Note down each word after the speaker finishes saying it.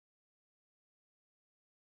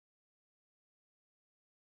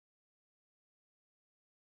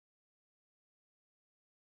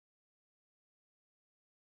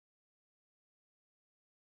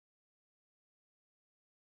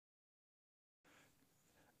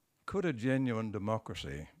could a genuine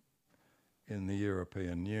democracy in the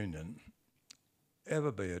European Union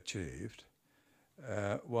ever be achieved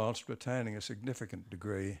whilst retaining a significant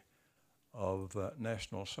degree of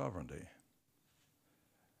national sovereignty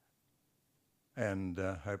and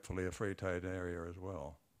hopefully a free trade area as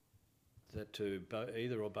well? Is that to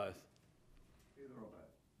either or both? Either or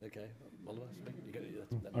both. Okay, Oliver, you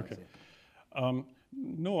got that okay. Nice,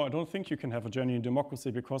 no, I don't think you can have a genuine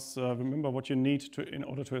democracy because remember what you need in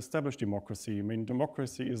order to establish democracy. I mean,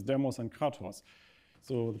 democracy is demos and kratos.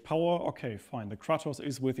 So the power, okay, fine. The kratos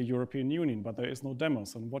is with the European Union, but there is no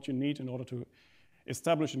demos. And what you need in order to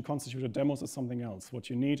establish and constitute a demos is something else. What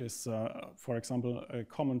you need is, for example, a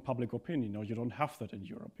common public opinion. No, you don't have that in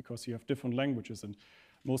Europe because you have different languages and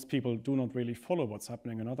most people do not really follow what's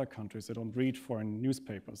happening in other countries. They don't read foreign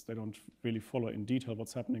newspapers. They don't really follow in detail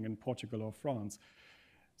what's happening in Portugal or France.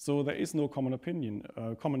 So there is no common opinion,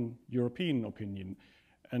 common European opinion.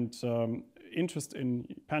 And interest in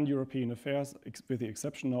pan-European affairs, with the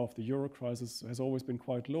exception of the Euro crisis, has always been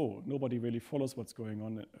quite low. Nobody really follows what's going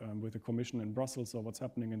on with the Commission in Brussels or what's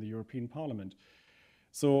happening in the European Parliament.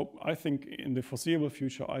 So I think in the foreseeable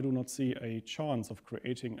future, I do not see a chance of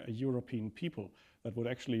creating a European people that would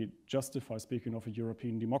actually justify speaking of a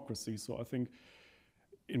European democracy. So I think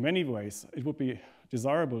in many ways, it would be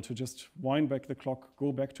desirable to just wind back the clock,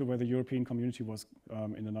 go back to where the European community was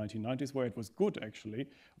in the 1990s, where it was good actually,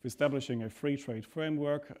 of establishing a free trade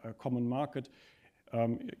framework, a common market,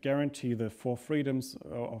 guarantee the four freedoms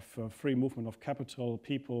of free movement of capital,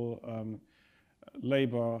 people,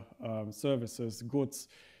 labor, services, goods,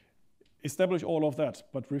 establish all of that,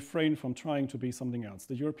 but refrain from trying to be something else.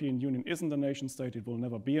 The European Union isn't a nation state, it will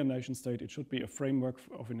never be a nation state, it should be a framework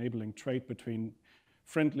of enabling trade between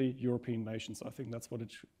friendly European nations. I think that's what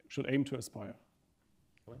it should aim to aspire.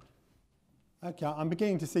 Okay, I'm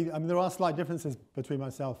beginning to see, I mean, there are slight differences between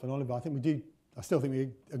myself and Oliver. I still think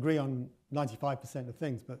we agree on 95% of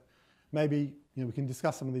things, but maybe we can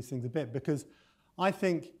discuss some of these things a bit, because I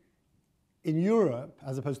think in Europe,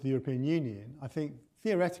 as opposed to the European Union, I think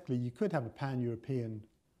theoretically you could have a pan-European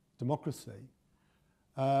democracy,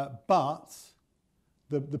 but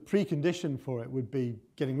the precondition for it would be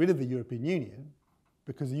getting rid of the European Union,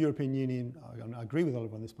 because the European Union, I agree with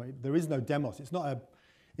Oliver on this point, there is no demos. It's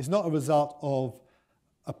not a result of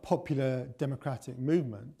a popular democratic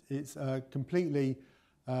movement. It's a completely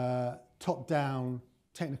top-down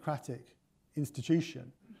technocratic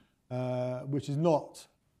institution, which is not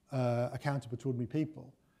accountable to ordinary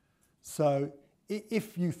people. So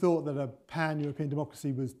if you thought that a pan-European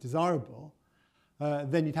democracy was desirable,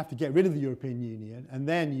 then you'd have to get rid of the European Union, and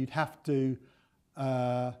then you'd have to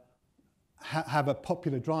have a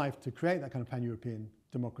popular drive to create that kind of pan-European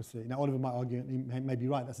democracy. Now, Oliver might argue, and he may be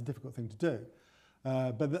right, that's a difficult thing to do.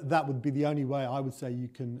 But that would be the only way I would say you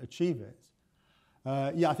can achieve it.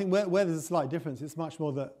 Yeah, I think where there's a slight difference, it's much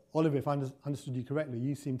more that, Oliver, if I understood you correctly,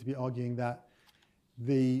 you seem to be arguing that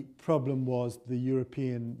the problem was the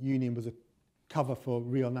European Union was a cover for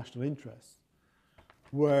real national interests.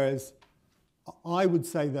 Whereas I would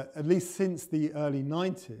say that at least since the early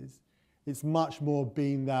 90s, it's much more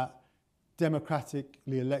been that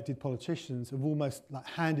democratically elected politicians have almost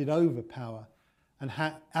handed over power and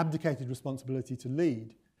abdicated responsibility to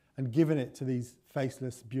lead and given it to these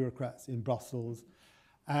faceless bureaucrats in Brussels.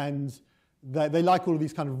 And they like all of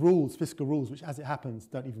these kind of rules, fiscal rules, which as it happens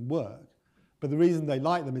don't even work. But the reason they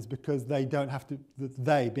like them is because they don't have to,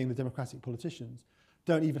 they, being the democratic politicians,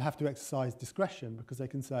 don't even have to exercise discretion, because they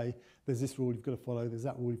can say, there's this rule you've got to follow, there's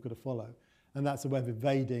that rule you've got to follow. And that's a way of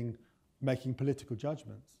evading making political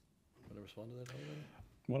judgments. Want to respond to that,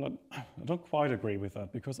 Oliver? Well, I don't quite agree with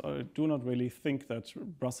that, because I do not really think that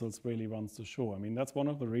Brussels really runs the show. I mean, that's one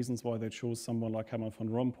of the reasons why they chose someone like Herman van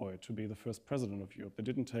Rompuy to be the first president of Europe. They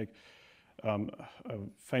didn't take a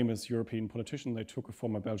famous European politician, they took a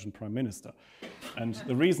former Belgian prime minister. And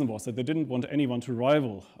the reason was that they didn't want anyone to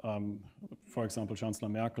rival, for example, Chancellor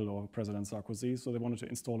Merkel or President Sarkozy, so they wanted to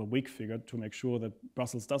install a weak figure to make sure that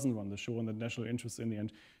Brussels doesn't run the show and that national interests in the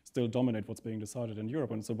end still dominate what's being decided in Europe.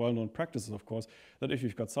 And it's a well-known practice, of course, that if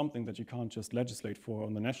you've got something that you can't just legislate for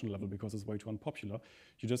on the national level because it's way too unpopular,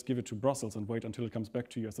 you just give it to Brussels and wait until it comes back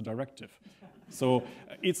to you as a directive. So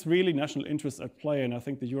it's really national interests at play, and I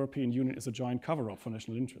think the European Union is a giant cover-up for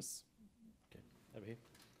national interests. Okay, over here.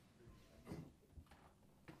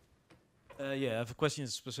 Yeah, I have a question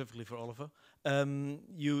specifically for Oliver.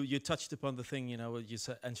 You touched upon the thing, you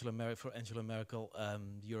said for Angela Merkel,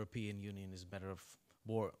 the European Union is a matter of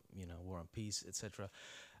war, war and peace, etc.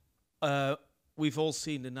 We've all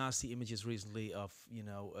seen the nasty images recently of,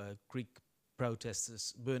 Greek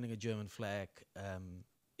protesters burning a German flag.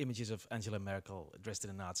 images of Angela Merkel dressed in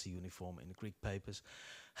a Nazi uniform in the Greek papers.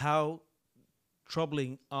 How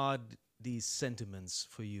troubling are these sentiments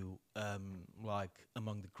for you, like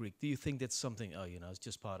among the Greek? Do you think that's something, oh, you know, it's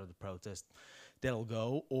just part of the protest, that'll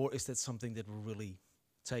go, or is that something that will really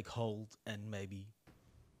take hold and maybe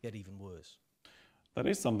get even worse? That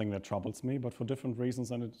is something that troubles me, but for different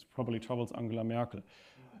reasons, and it probably troubles Angela Merkel.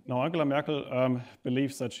 Now, Angela Merkel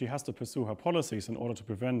believes that she has to pursue her policies in order to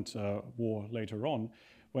prevent war later on,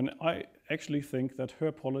 when I actually think that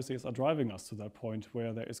her policies are driving us to that point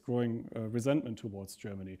where there is growing resentment towards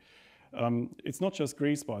Germany. It's not just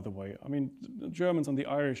Greece, by the way. I mean, the Germans and the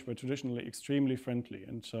Irish were traditionally extremely friendly,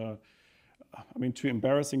 and I mean, two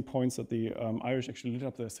embarrassing points that the Irish actually lit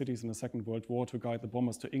up their cities in the Second World War to guide the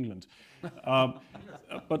bombers to England.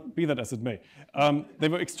 But be that as it may. They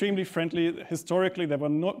were extremely friendly. Historically, there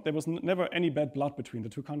was never any bad blood between the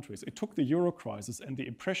two countries. It took the Euro crisis and the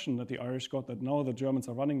impression that the Irish got that now the Germans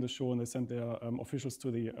are running the show, and they sent their officials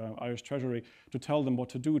to the Irish Treasury to tell them what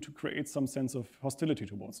to do to create some sense of hostility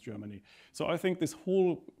towards Germany. So I think this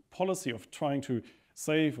whole policy of trying to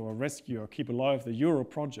save or rescue or keep alive the Euro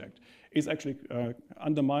project is actually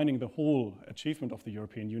undermining the whole achievement of the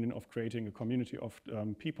European Union of creating a community of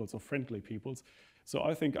peoples, of friendly peoples. So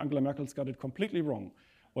I think Angela Merkel's got it completely wrong.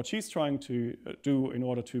 What she's trying to do in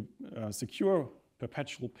order to secure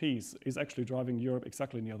perpetual peace is actually driving Europe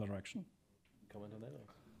exactly in the other direction. Comment on that?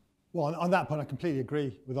 Well, on that point, I completely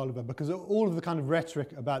agree with Oliver, because all of the kind of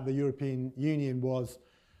rhetoric about the European Union was,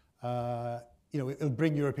 you know, it'll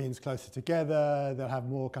bring Europeans closer together, they'll have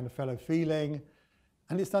more kind of fellow feeling.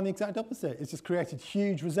 And it's done the exact opposite. It's just created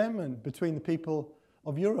huge resentment between the people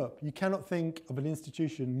of Europe. You cannot think of an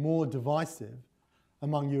institution more divisive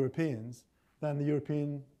among Europeans than the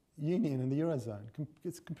European Union and the Eurozone.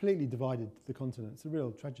 It's completely divided the continent. It's a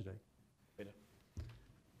real tragedy.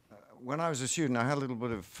 When I was a student, I had a little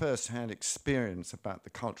bit of first-hand experience about the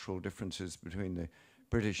cultural differences between the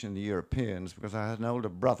British and the Europeans, because I had an older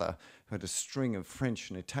brother who had a string of French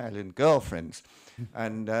and Italian girlfriends.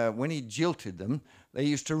 And when he jilted them, they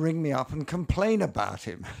used to ring me up and complain about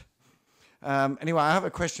him. Anyway, I have a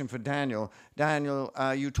question for Daniel. Daniel,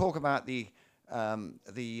 you talk about the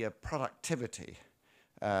productivity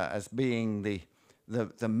as being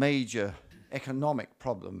the major economic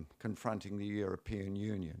problem confronting the European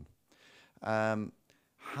Union.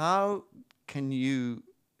 How can you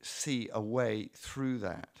see a way through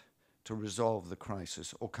that to resolve the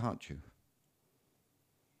crisis, or can't you?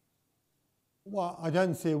 Well, I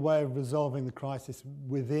don't see a way of resolving the crisis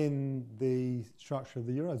within the structure of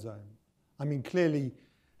the Eurozone. I mean, clearly,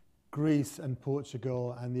 Greece and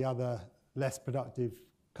Portugal and the other less productive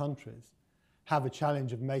countries have a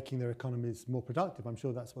challenge of making their economies more productive. I'm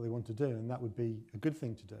sure that's what they want to do, and that would be a good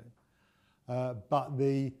thing to do. But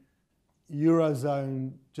the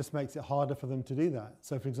Eurozone just makes it harder for them to do that.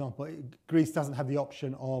 So, for example, Greece doesn't have the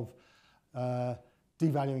option of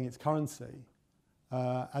devaluing its currency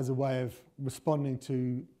as a way of responding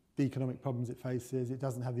to the economic problems it faces. It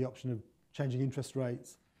doesn't have the option of changing interest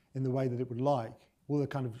rates in the way that it would like. All the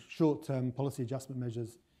kind of short-term policy adjustment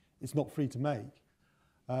measures it's not free to make.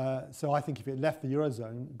 So I think if it left the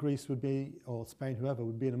Eurozone, Greece would be, or Spain, whoever,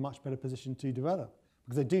 would be in a much better position to develop,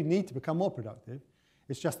 because they do need to become more productive.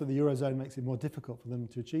 It's just that the Eurozone makes it more difficult for them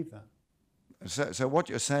to achieve that. So what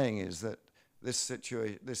you're saying is that this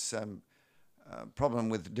problem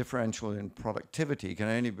with differential in productivity can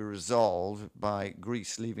only be resolved by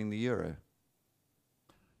Greece leaving the euro?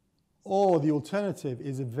 Or the alternative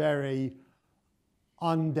is a very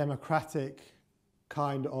undemocratic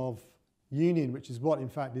kind of union, which is what, in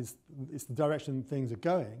fact, is the direction things are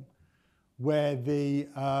going, where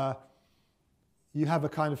you have a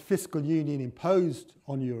kind of fiscal union imposed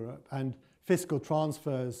on Europe and fiscal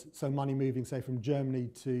transfers, so money moving, say, from Germany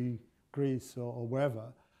to Greece or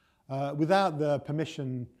wherever, without the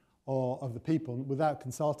permission of the people, without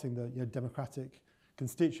consulting the democratic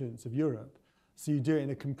constituents of Europe. So you do it in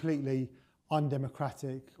a completely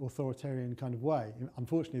undemocratic, authoritarian kind of way.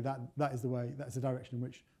 Unfortunately, that is the direction in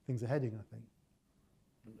which things are heading, I think.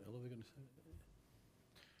 Oliver, going to say?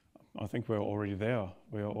 I think we're already there.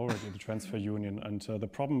 We are already in the transfer union, and the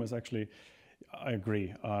problem is actually, I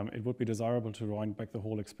agree, it would be desirable to wind back the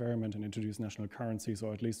whole experiment and introduce national currencies,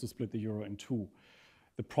 or at least to split the euro in two.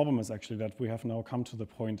 The problem is actually that we have now come to the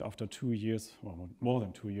point after 2 years, well, more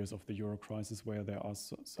than 2 years of the euro crisis, where there are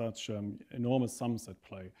such enormous sums at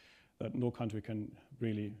play that no country can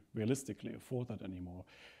really realistically afford that anymore.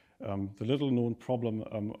 The little-known problem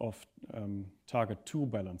of target 2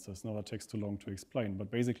 balances, now that takes too long to explain,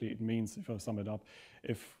 but basically it means, if I sum it up,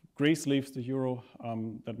 if Greece leaves the euro,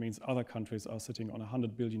 that means other countries are sitting on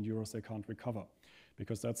 100 billion euros they can't recover,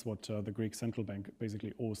 because that's what the Greek central bank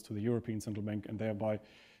basically owes to the European Central Bank and thereby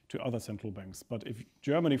to other central banks. But if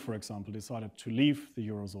Germany, for example, decided to leave the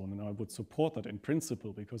Eurozone, and I would support that in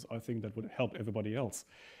principle because I think that would help everybody else,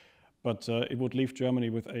 but it would leave Germany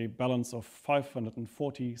with a balance of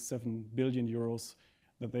 547 billion euros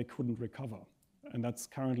that they couldn't recover. And that's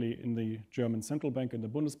currently in the German central bank and the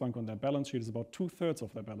Bundesbank on their balance sheet is about 2/3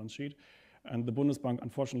 of their balance sheet. And the Bundesbank,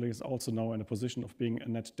 unfortunately, is also now in a position of being a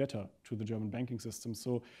net debtor to the German banking system.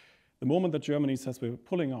 So the moment that Germany says we're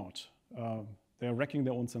pulling out, they're wrecking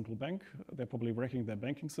their own central bank, they're probably wrecking their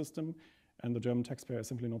banking system, and the German taxpayer is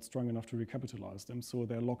simply not strong enough to recapitalize them, so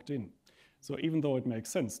they're locked in. So even though it makes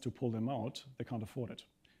sense to pull them out, they can't afford it.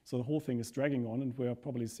 So the whole thing is dragging on, and we're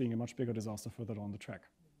probably seeing a much bigger disaster further down the track.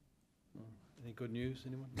 Any good news,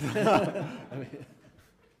 anyone?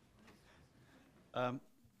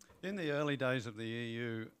 In the early days of the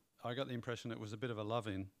EU, I got the impression it was a bit of a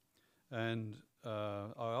love-in, and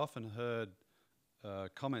I often heard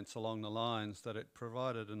comments along the lines that it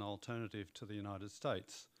provided an alternative to the United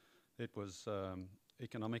States. It was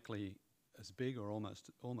economically as big or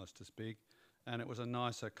almost as big, and it was a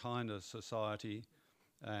nicer, kinder society,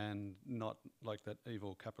 and not like that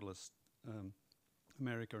evil capitalist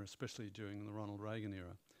America, especially during the Ronald Reagan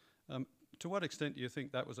era. To what extent do you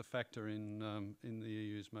think that was a factor in the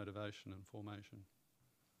EU's motivation and formation?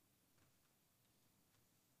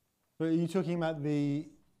 But are you talking about the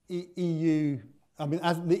EU? I mean,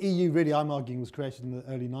 as the EU really, I'm arguing, was created in the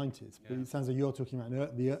early 90s, but it sounds like you're talking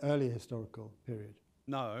about the earlier historical period.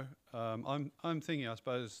 No, I'm thinking, I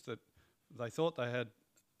suppose, that they thought they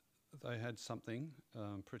had something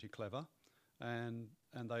pretty clever, and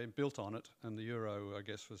they built on it, and the euro, I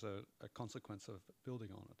guess, was a consequence of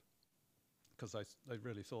building on it, because they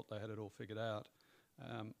really thought they had it all figured out.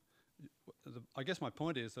 I guess my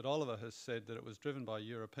point is that Oliver has said that it was driven by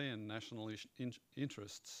European national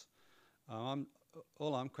interests.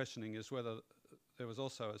 All I'm questioning is whether there was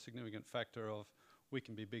also a significant factor of we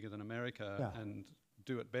can be bigger than America and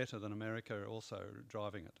do it better than America also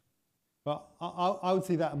driving it. But I would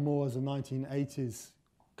see that more as a 1980s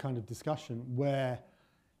kind of discussion where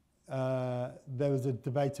there was a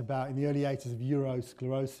debate about, in the early 80s, of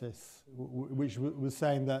Eurosclerosis, which was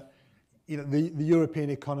saying that the European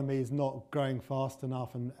economy is not growing fast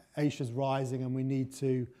enough and Asia's rising and we need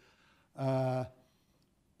to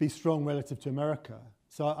be strong relative to America.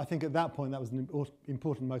 So I think at that point that was an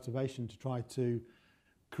important motivation to try to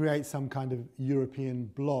create some kind of European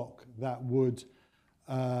bloc that would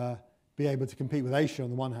be able to compete with Asia on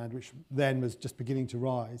the one hand, which then was just beginning to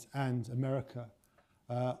rise, and America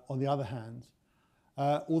on the other hand.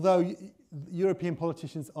 Although European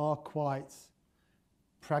politicians are quite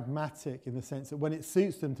pragmatic in the sense that when it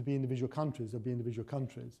suits them to be individual countries, they'll be individual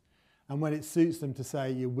countries. And when it suits them to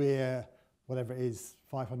say, we're, whatever it is,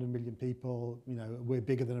 500 million people, we're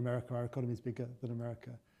bigger than America, our economy is bigger than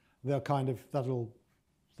America, they'll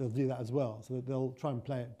do that as well. So they'll try and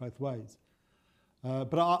play it both ways.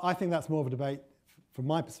 But I think that's more of a debate, from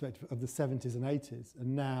my perspective, of the 70s and 80s.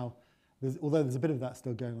 And now, although there's a bit of that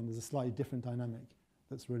still going on, there's a slightly different dynamic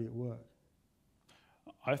that's really at work.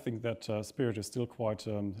 I think that spirit is still quite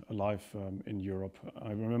alive in Europe.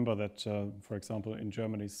 I remember that, for example, in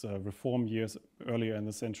Germany's reform years earlier in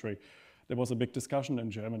the century, there was a big discussion in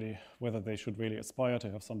Germany whether they should really aspire to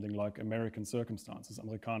have something like American circumstances,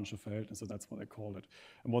 amerikanische Verhältnisse, that's what they called it.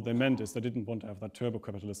 And what they meant is they didn't want to have that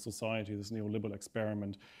turbo-capitalist society, this neoliberal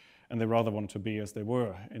experiment, and they rather wanted to be as they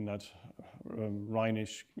were in that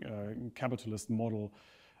Rhinish capitalist model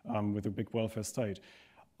with a big welfare state.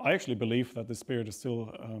 I actually believe that the spirit is still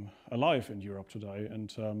alive in Europe today, and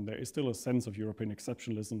there is still a sense of European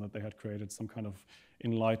exceptionalism that they had created some kind of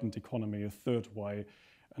enlightened economy, a third way.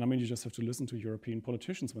 And I mean, you just have to listen to European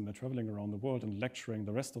politicians when they're traveling around the world and lecturing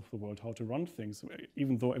the rest of the world how to run things,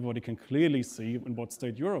 even though everybody can clearly see in what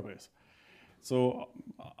state Europe is. So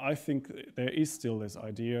I think there is still this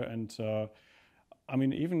idea, and I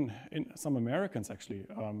mean, even some Americans actually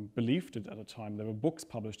believed it at a time. There were books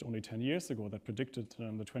published only 10 years ago that predicted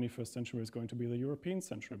the 21st century is going to be the European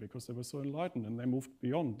century because they were so enlightened and they moved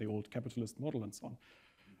beyond the old capitalist model and so on.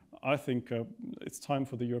 I think it's time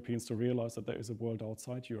for the Europeans to realize that there is a world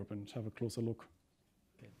outside Europe and have a closer look.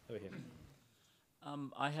 Okay, over here.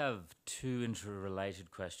 I have two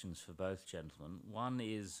interrelated questions for both gentlemen. One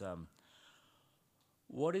is,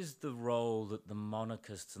 what is the role that the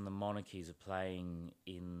monarchists and the monarchies are playing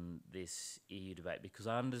in this EU debate? Because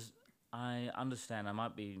I understand, I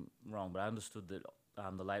might be wrong, but I understood that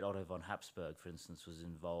the late Otto von Habsburg, for instance, was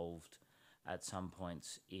involved at some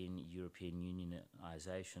points in European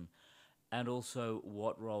unionization. And also,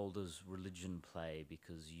 what role does religion play?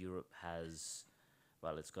 Because Europe has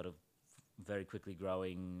well, it's got a very quickly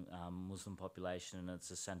growing Muslim population, and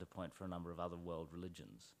it's a center point for a number of other world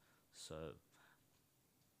religions. So,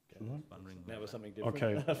 wondering. That was something different.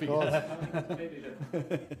 Okay.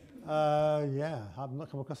 Yeah, I've not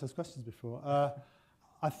come across those questions before.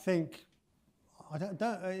 I think,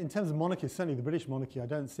 in terms of monarchies, certainly the British monarchy, I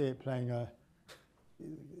don't see it playing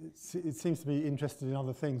it seems to be interested in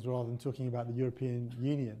other things rather than talking about the European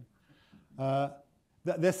Union.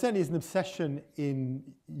 There certainly is an obsession in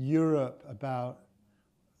Europe about,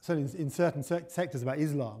 certainly in certain sectors, about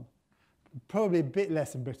Islam. Probably a bit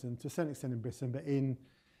less in Britain, to a certain extent in Britain, but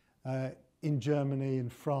in Germany, in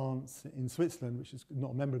France, in Switzerland, which is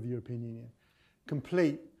not a member of the European Union,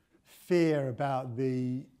 complete fear about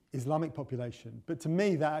the Islamic population. But to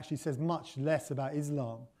me, that actually says much less about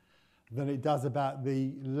Islam than it does about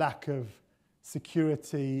the lack of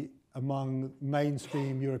security among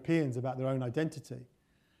mainstream Europeans about their own identity.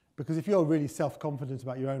 Because if you're really self-confident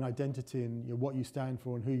about your own identity and what you stand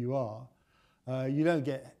for and who you are, you don't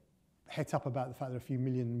get het up about the fact there are a few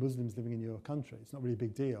million Muslims living in your country. It's not really a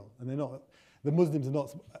big deal. And they're not, the Muslims are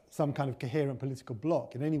not some kind of coherent political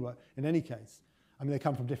bloc in any case. I mean, they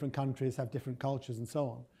come from different countries, have different cultures and so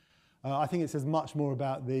on. I think it says much more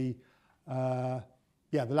about the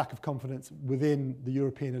lack of confidence within the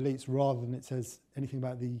European elites rather than it says anything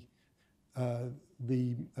about the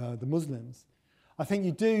Muslims. I think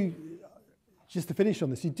you do, just to finish on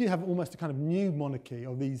this, you do have almost a kind of new monarchy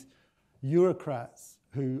of these Eurocrats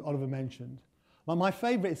who Oliver mentioned. My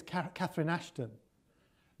favourite is Catherine Ashton.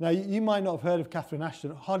 Now, you might not have heard of Catherine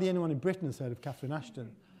Ashton. Hardly anyone in Britain has heard of Catherine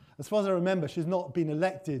Ashton. As far as I remember, she's not been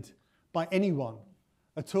elected by anyone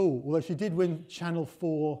at all, although she did win Channel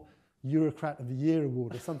 4 Eurocrat of the Year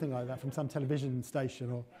award or something like that from some television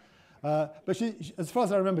station. But she, as far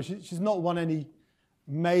as I remember, she's not won any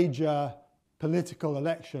major political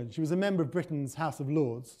election. She was a member of Britain's House of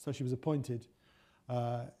Lords, so she was appointed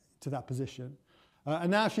to that position.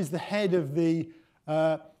 And now she's the head of the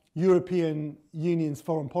European Union's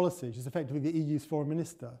foreign policy. She's effectively the EU's foreign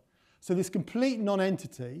minister. So this complete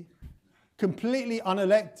non-entity, completely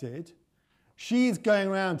unelected, she's going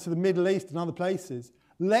around to the Middle East and other places,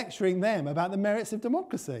 lecturing them about the merits of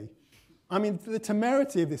democracy. I mean, the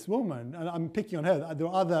temerity of this woman, and I'm picking on her, there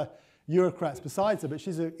are other Eurocrats besides her, but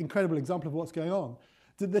she's an incredible example of what's going on.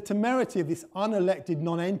 The temerity of this unelected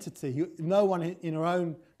non-entity, who no one in her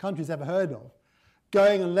own country has ever heard of,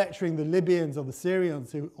 going and lecturing the Libyans or the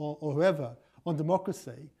Syrians or whoever on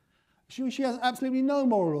democracy, she has absolutely no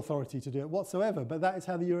moral authority to do it whatsoever, but that is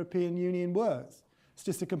how the European Union works. It's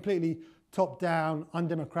just a completely top-down,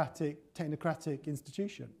 undemocratic, technocratic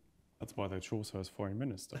institution. That's why they chose her as foreign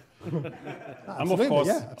minister. I'm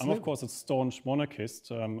of course a staunch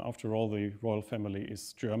monarchist. After all, the royal family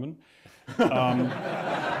is German.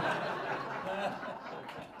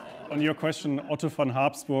 On your question, Otto von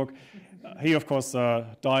Habsburg, he of course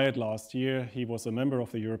died last year. He was a member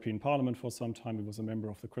of the European Parliament for some time. He was a member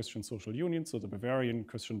of the Christian Social Union, so the Bavarian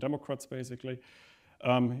Christian Democrats basically.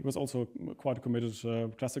 He was also quite a committed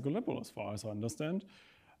classical liberal as far as I understand.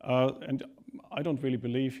 And I don't really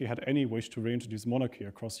believe he had any wish to reintroduce monarchy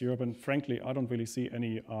across Europe. And frankly, I don't really see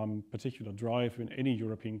any particular drive in any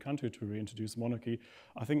European country to reintroduce monarchy.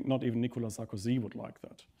 I think not even Nicolas Sarkozy would like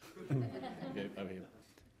that. Okay, over here.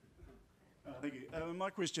 Thank you. My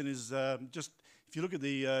question is just, if you look at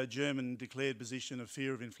the German declared position of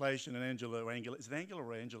fear of inflation, and Angela, is it Angela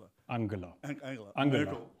or Angela? Angela. Angela.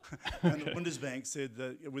 Angela. And the Bundesbank said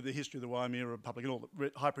that with the history of the Weimar Republic and all the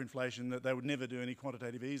hyperinflation, that they would never do any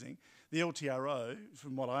quantitative easing. The LTRO,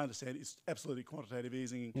 from what I understand, is absolutely quantitative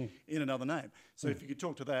easing in another name. So if you could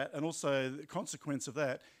talk to that, and also the consequence of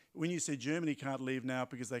that, when you said Germany can't leave now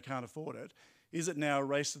because they can't afford it, is it now a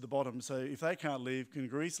race to the bottom? So if they can't leave, can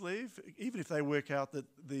Greece leave? Even if they work out that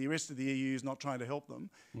the rest of the EU is not trying to help them,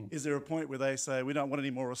 is there a point where they say, we don't want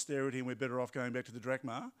any more austerity and we're better off going back to the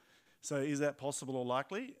drachma? So is that possible or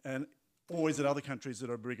likely? Or is it other countries that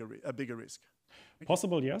are a bigger risk?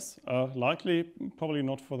 Possible, yes. Likely, probably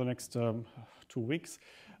not for the next 2 weeks.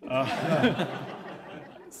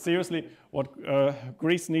 Seriously, what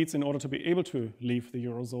Greece needs in order to be able to leave the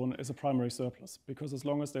Eurozone is a primary surplus, because as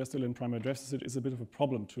long as they're still in primary deficit, it's a bit of a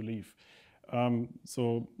problem to leave.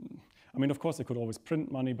 So, I mean, of course, they could always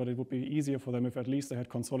print money, but it would be easier for them if at least they had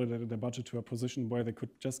consolidated their budget to a position where they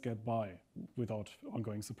could just get by without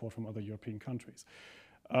ongoing support from other European countries.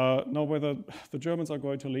 Now, whether the Germans are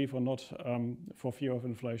going to leave or not for fear of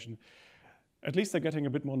inflation, at least they're getting a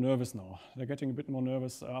bit more nervous now. They're getting a bit more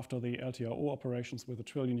nervous after the LTRO operations with €1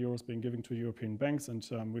 trillion being given to European banks,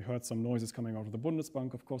 and we heard some noises coming out of the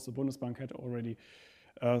Bundesbank. Of course, the Bundesbank had already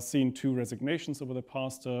seen 2 resignations over the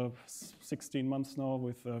past 16 months now,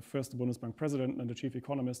 with first the Bundesbank president and the chief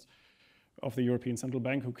economist of the European Central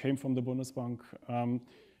Bank, who came from the Bundesbank.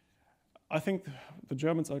 I think the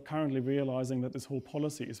Germans are currently realizing that this whole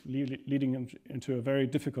policy is leading into a very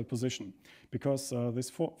difficult position, because this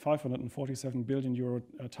 547 billion euro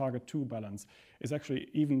target 2 balance is actually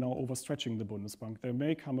even now overstretching the Bundesbank. There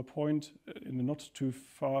may come a point in the not too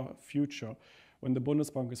far future when the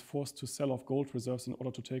Bundesbank is forced to sell off gold reserves in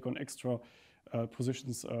order to take on extra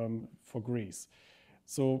positions for Greece.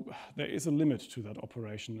 So there is a limit to that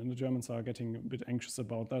operation, and the Germans are getting a bit anxious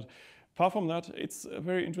about that. Apart from that, it's a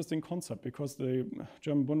very interesting concept, because the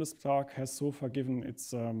German Bundestag has so far given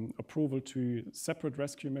its approval to separate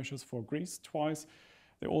rescue measures for Greece twice.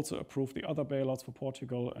 They also approved the other bailouts for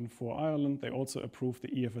Portugal and for Ireland. They also approved the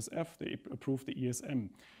EFSF, they approved the ESM.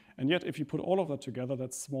 And yet, if you put all of that together,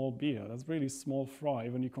 that's small beer. That's really small fry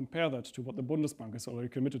when you compare that to what the Bundesbank has already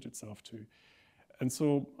committed itself to. And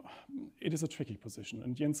so it is a tricky position.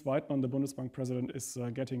 And Jens Weidmann, the Bundesbank president, is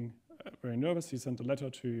getting very nervous. He sent a letter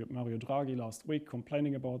to Mario Draghi last week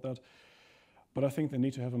complaining about that. But I think they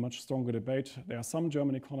need to have a much stronger debate. There are some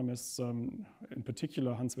German economists, in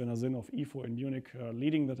particular Hans-Werner Sinn of IFO in Munich,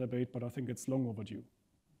 leading the debate, but I think it's long overdue.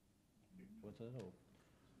 What's that all?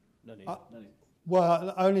 No need.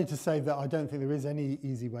 Well, only to say that I don't think there is any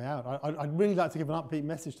easy way out. I'd really like to give an upbeat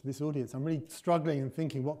message to this audience. I'm really struggling and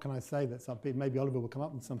thinking, what can I say that's upbeat? Maybe Oliver will come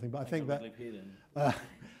up with something, but I think that...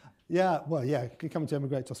 coming to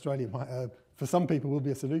emigrate to Australia might, for some people, will be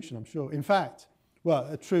a solution, I'm sure. In fact, well,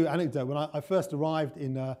 a true anecdote, when I first arrived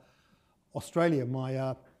in Australia,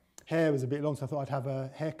 my hair was a bit long, so I thought I'd have a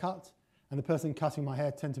haircut, and the person cutting my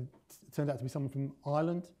hair turned out to be someone from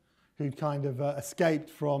Ireland who'd kind of escaped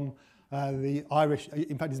from the Irish.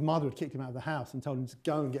 In fact, his mother had kicked him out of the house and told him to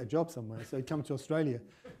go and get a job somewhere, so he'd come to Australia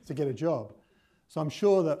to get a job. So I'm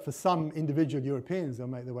sure that for some individual Europeans, they'll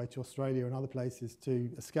make their way to Australia and other places to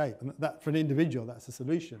escape. And that, for an individual, that's a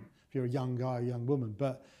solution, if you're a young guy or young woman.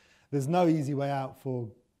 But there's no easy way out for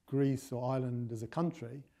Greece or Ireland as a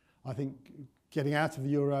country. I think getting out of the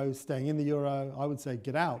euro, staying in the euro, I would say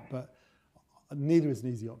get out, but neither is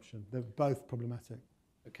an easy option. They're both problematic.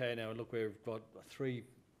 Okay, now look, we've got 3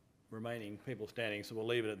 remaining people standing, so we'll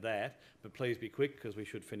leave it at that. But please be quick, because we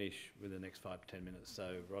should finish within the next 5 to 10 minutes.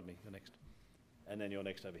 So, Rodney, you're next. And then you're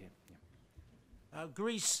next over here. Yeah.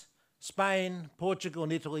 Greece, Spain, Portugal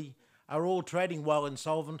and Italy are all trading while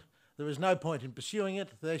insolvent. There is no point in pursuing it.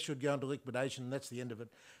 They should go into liquidation, and that's the end of it.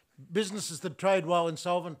 Businesses that trade while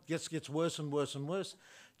insolvent gets worse and worse and worse.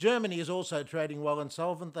 Germany is also trading while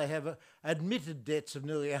insolvent. They have admitted debts of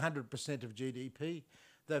nearly 100% of GDP.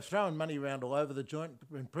 They've thrown money around all over the joint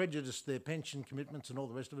and prejudiced their pension commitments and all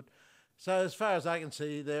the rest of it. So as far as I can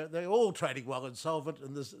see, they're all trading while insolvent,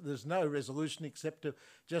 and there's no resolution except to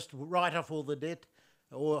just write off all the debt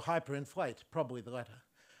or hyperinflate, probably the latter.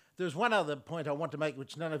 There's one other point I want to make,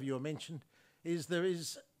 which none of you have mentioned, is there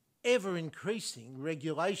is ever-increasing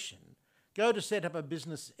regulation. Go to set up a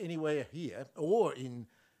business anywhere here or in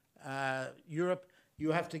Europe,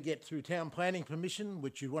 you have to get through town planning permission,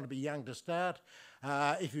 which you want to be young to start.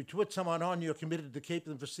 If you put someone on, you're committed to keep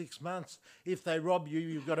them for 6 months. If they rob you,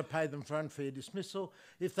 you've got to pay them for unfair dismissal.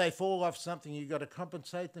 If they fall off something, you've got to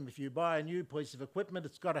compensate them. If you buy a new piece of equipment,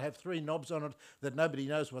 it's got to have 3 knobs on it that nobody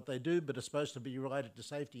knows what they do, but are supposed to be related to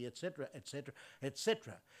safety, etc., etc.,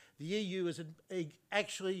 etc. The EU is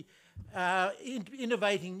actually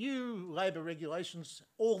innovating new labour regulations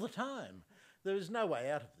all the time. There is no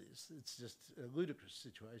way out of this. It's just a ludicrous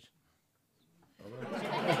situation.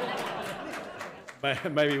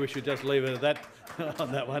 Maybe we should just leave it at that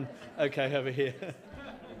on that one. Okay, over here.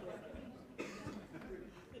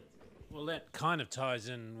 Well, that kind of ties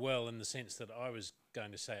in well in the sense that I was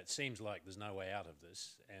going to say it seems like there's no way out of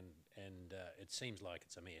this, and it seems like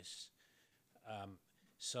it's a mess.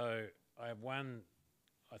 So I have one,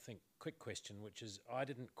 I think, quick question, which is I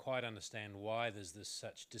didn't quite understand why there's this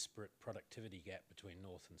such disparate productivity gap between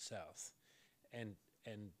North and South, and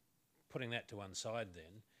putting that to one side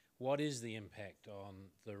then, what is the impact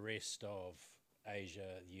on the rest of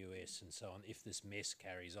Asia, the US and so on if this mess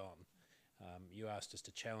carries on? You asked us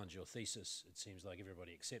to challenge your thesis. It seems like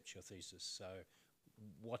everybody accepts your thesis. So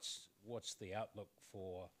what's the outlook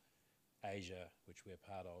for Asia, which we're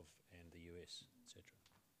part of, and the US, etc.?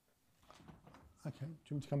 Okay, do you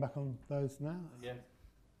want me to come back on those now? Yeah.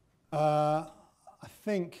 I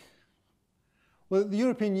think, well, the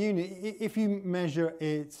European Union, if you measure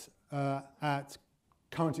it at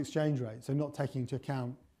current exchange rate, so not taking into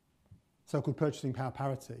account so-called purchasing power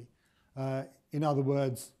parity, in other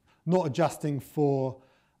words, not adjusting for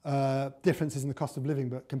differences in the cost of living,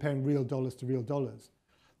 but comparing real dollars to real dollars,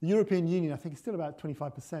 the European Union, I think, is still about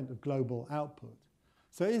 25% of global output.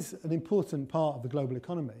 So it is an important part of the global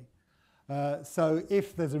economy. So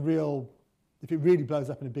if there's if it really blows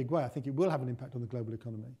up in a big way, I think it will have an impact on the global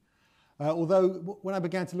economy. Although when I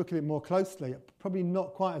began to look at it more closely, probably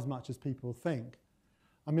not quite as much as people think.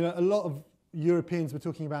 I mean, a lot of Europeans were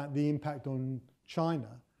talking about the impact on China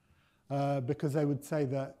because they would say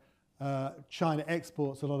that China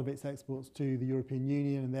exports a lot of its exports to the European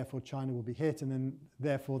Union, and therefore China will be hit, and then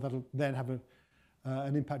therefore that'll then have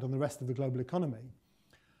an impact on the rest of the global economy.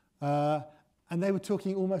 And they were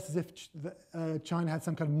talking almost as if China had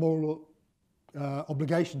some kind of moral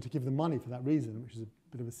obligation to give them money for that reason, which is a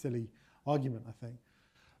bit of a silly argument, I think.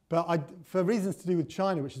 But for reasons to do with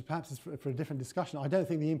China, which is perhaps for a different discussion, I don't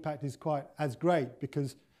think the impact is quite as great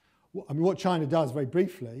because, I mean, what China does, very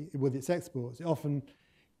briefly, with its exports,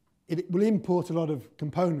 it will import a lot of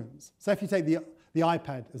components. So if you take the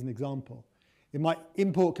iPad as an example, it might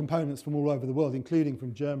import components from all over the world, including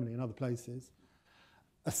from Germany and other places,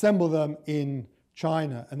 assemble them in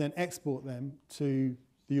China, and then export them to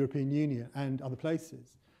the European Union and other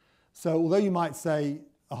places. So although you might say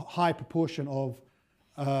a high proportion of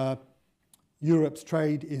Europe's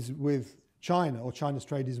trade is with China, or China's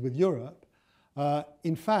trade is with Europe,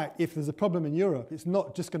 in fact, if there's a problem in Europe, it's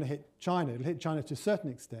not just going to hit China. It'll hit China to a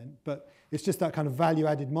certain extent, but it's just that kind of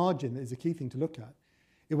value-added margin that is a key thing to look at.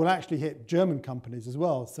 It will actually hit German companies as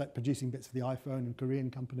well, producing bits for the iPhone, and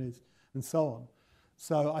Korean companies, and so on.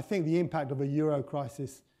 So I think the impact of a euro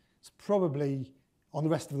crisis is probably, on the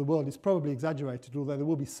rest of the world, is probably exaggerated, although there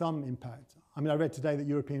will be some impact. I mean, I read today that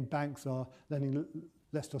European banks are lending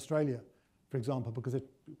less to Australia, for example, because they're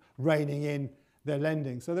reining in their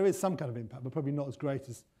lending. So there is some kind of impact, but probably not as great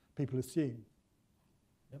as people assume.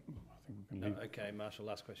 Yep. I think we can leave. Okay, Marshall,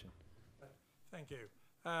 last question. Thank you.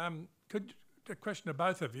 A question to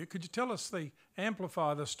both of you. Could you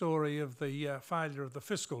amplify the story of the failure of the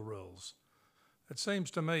fiscal rules? It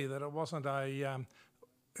seems to me that it wasn't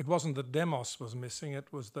that demos was missing,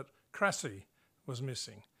 it was that crassy was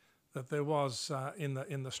missing. That there was in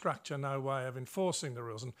the structure no way of enforcing the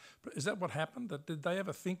rules. And is that what happened? Did they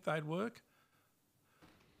ever think they'd work?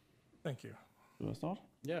 Thank you. Do I start?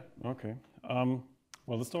 Yeah. Okay.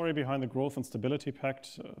 Well, the story behind the Growth and Stability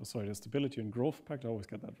Pact, the Stability and Growth Pact, I always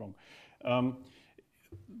get that wrong.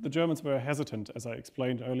 The Germans were hesitant, as I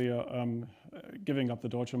explained earlier, giving up the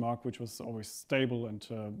Deutsche Mark, which was always stable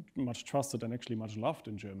and much trusted and actually much loved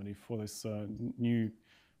in Germany, for this new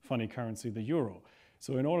funny currency, the euro.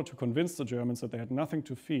 So in order to convince the Germans that they had nothing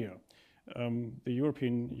to fear, the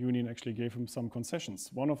European Union actually gave them some concessions.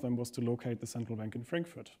 One of them was to locate the central bank in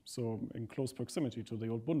Frankfurt, so in close proximity to the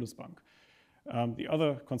old Bundesbank. The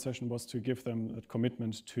other concession was to give them a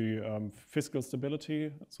commitment to fiscal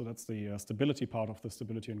stability, so that's the stability part of the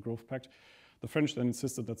Stability and Growth Pact. The French then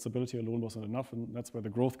insisted that stability alone wasn't enough, and that's where the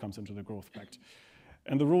growth comes into the Growth Pact.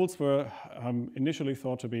 And the rules were initially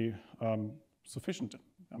thought to be sufficient.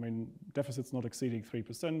 I mean, deficits not exceeding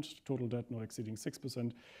 3%, total debt not exceeding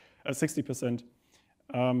 60%.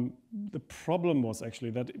 The problem was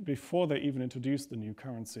actually that before they even introduced the new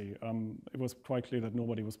currency, it was quite clear that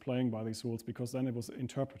nobody was playing by these rules, because then it was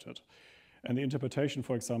interpreted. And the interpretation,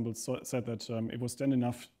 for example, said that it was then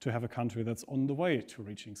enough to have a country that's on the way to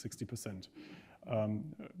reaching 60%,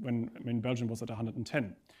 when Belgium was at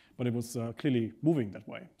 110. But it was clearly moving that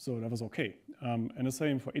way, so that was okay. And the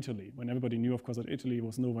same for Italy, when everybody knew, of course, that Italy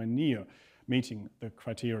was nowhere near meeting the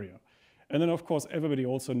criteria. And then, of course, everybody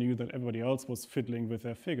also knew that everybody else was fiddling with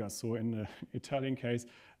their figures. So in the Italian case,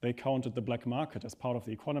 they counted the black market as part of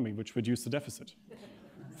the economy, which reduced the deficit.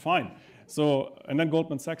 Fine. So, and then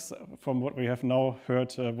Goldman Sachs, from what we have now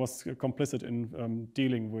heard, was complicit in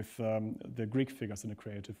dealing with the Greek figures in a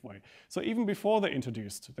creative way. So even before they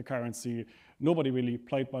introduced the currency, nobody really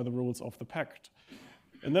played by the rules of the pact.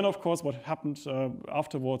 And then, of course, what happened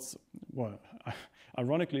afterwards, well,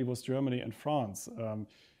 ironically, was Germany and France.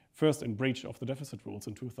 First in breach of the deficit rules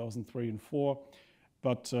in 2003 and 2004,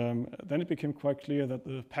 but then it became quite clear that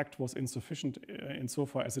the pact was insufficient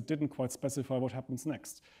insofar as it didn't quite specify what happens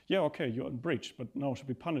next. Yeah, okay, you're in breach, but now should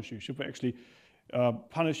we punish you? Should we actually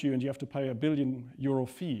punish you and you have to pay €1 billion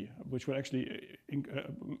fee, which will actually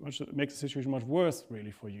make the situation much worse,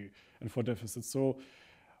 really, for you and for deficits. So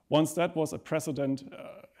once that was a precedent,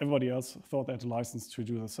 everybody else thought they had a license to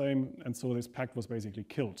do the same, and so this pact was basically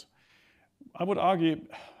killed. I would argue,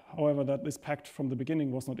 however, that this pact from the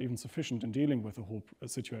beginning was not even sufficient in dealing with the whole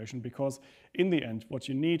situation, because in the end, what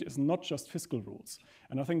you need is not just fiscal rules.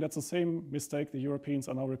 And I think that's the same mistake the Europeans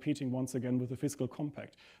are now repeating once again with the fiscal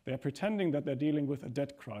compact. They are pretending that they're dealing with a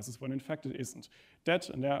debt crisis when in fact it isn't. Debt,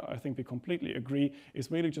 and there I think we completely agree,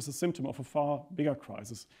 is really just a symptom of a far bigger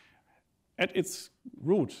crisis. At its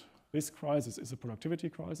root, this crisis is a productivity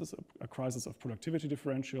crisis, a crisis of productivity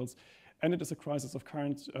differentials, and it is a crisis of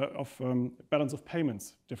balance of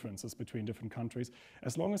payments differences between different countries.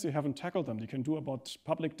 As long as you haven't tackled them, you can do about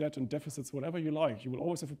public debt and deficits whatever you like, you will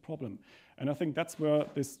always have a problem. And I think that's where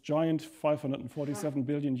this giant 547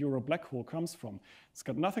 billion euro black hole comes from. It's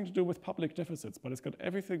got nothing to do with public deficits, but it's got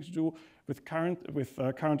everything to do with current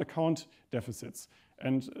account deficits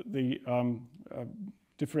and the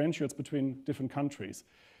differentials between different countries.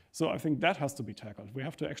 So I think that has to be tackled. We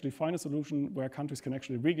have to actually find a solution where countries can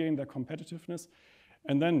actually regain their competitiveness,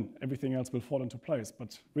 and then everything else will fall into place.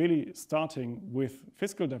 But really starting with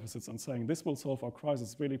fiscal deficits and saying this will solve our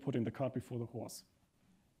crisis, really putting the cart before the horse.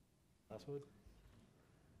 Last word?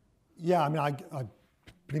 Yeah, I mean, I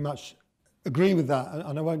pretty much agree with that,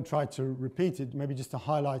 and I won't try to repeat it, maybe just to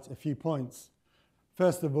highlight a few points.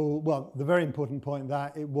 First of all, well, the very important point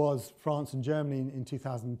that it was France and Germany in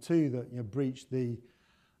 2002 that breached the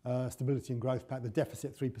Stability and Growth Pact, the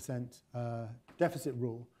deficit 3% deficit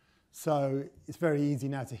rule. So it's very easy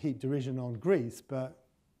now to heap derision on Greece, but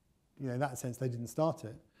in that sense they didn't start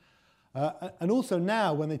it. And also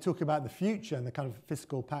now when they talk about the future and the kind of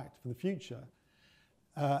fiscal pact for the future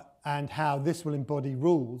and how this will embody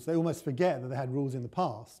rules, they almost forget that they had rules in the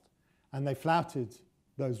past and they flouted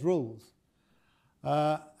those rules.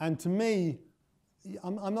 And to me,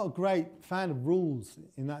 I'm not a great fan of rules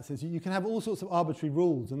in that sense. You can have all sorts of arbitrary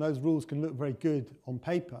rules, and those rules can look very good on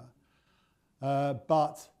paper.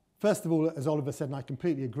 But first of all, as Oliver said, and I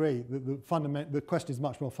completely agree, the question is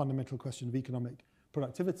much more a fundamental question of economic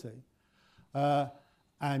productivity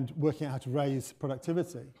and working out how to raise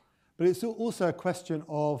productivity. But it's also a question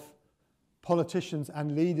of politicians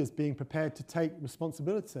and leaders being prepared to take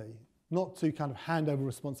responsibility, not to kind of hand over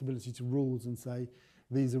responsibility to rules and say,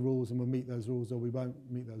 these are rules and we'll meet those rules or we won't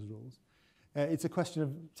meet those rules. It's a question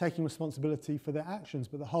of taking responsibility for their actions,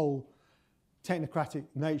 but the whole technocratic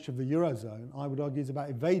nature of the Eurozone, I would argue, is about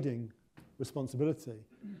evading responsibility.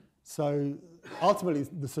 So ultimately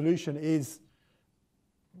the solution is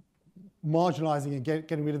marginalising and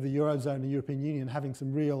getting rid of the Eurozone and the European Union, having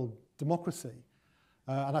some real democracy.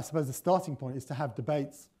 And I suppose the starting point is to have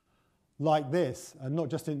debates like this, and not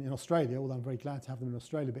just in Australia, although I'm very glad to have them in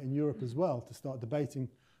Australia, but in Europe as well, to start debating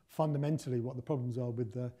fundamentally what the problems are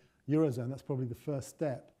with the Eurozone. That's probably the first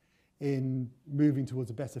step in moving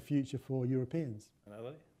towards a better future for Europeans. And are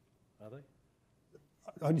they? Are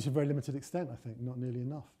they? Only to a very limited extent, I think, not nearly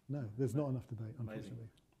enough. No, there's not enough debate, unfortunately. Amazing.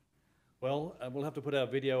 Well, we'll have to put our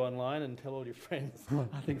video online and tell all your friends.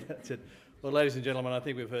 I think that's it. Well, ladies and gentlemen, I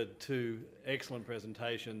think we've heard two excellent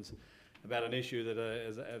presentations about an issue that,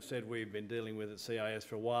 as I've said, we've been dealing with at CIS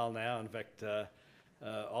for a while now. In fact,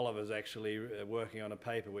 Oliver's actually working on a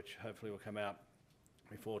paper which hopefully will come out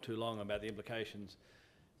before too long about the implications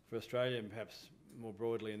for Australia and perhaps more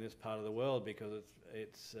broadly in this part of the world, because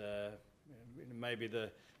it's maybe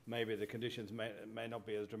the conditions may not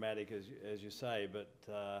be as dramatic as you say,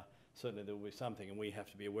 but certainly there will be something, and we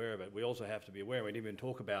have to be aware of it. We also have to be aware, we didn't even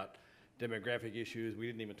talk about demographic issues, we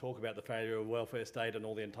didn't even talk about the failure of welfare state and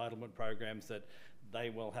all the entitlement programs that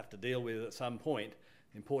they will have to deal with at some point.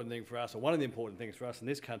 The important thing for us, or one of the important things for us in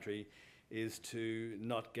this country, is to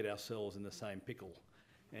not get ourselves in the same pickle.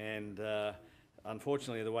 And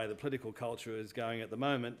unfortunately, the way the political culture is going at the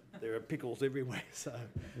moment, there are pickles everywhere. So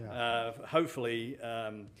hopefully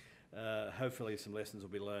some lessons will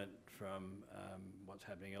be learnt from what's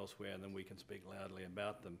happening elsewhere, and then we can speak loudly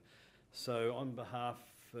about them. So on behalf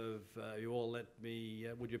of you all,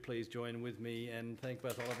 would you please join with me and thank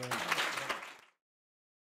both Oliver and